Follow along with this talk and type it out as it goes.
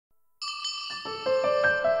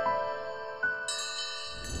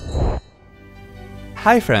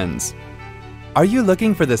Hi friends! Are you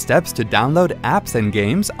looking for the steps to download apps and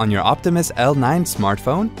games on your Optimus L9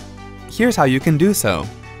 smartphone? Here's how you can do so.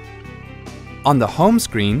 On the home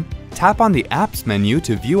screen, tap on the Apps menu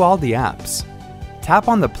to view all the apps. Tap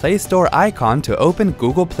on the Play Store icon to open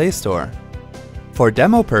Google Play Store. For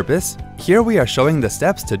demo purpose, here we are showing the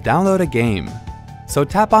steps to download a game. So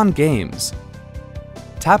tap on Games.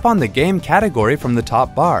 Tap on the game category from the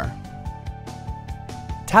top bar.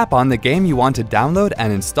 Tap on the game you want to download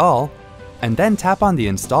and install, and then tap on the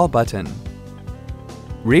Install button.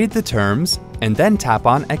 Read the terms, and then tap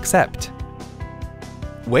on Accept.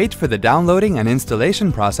 Wait for the downloading and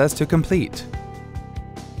installation process to complete.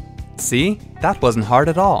 See? That wasn't hard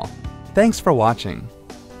at all. Thanks for watching.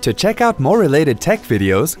 To check out more related tech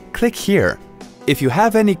videos, click here. If you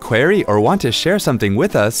have any query or want to share something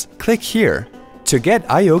with us, click here. To get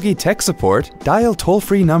iYogi tech support, dial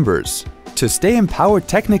toll-free numbers. To stay empowered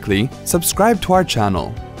technically, subscribe to our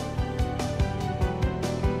channel.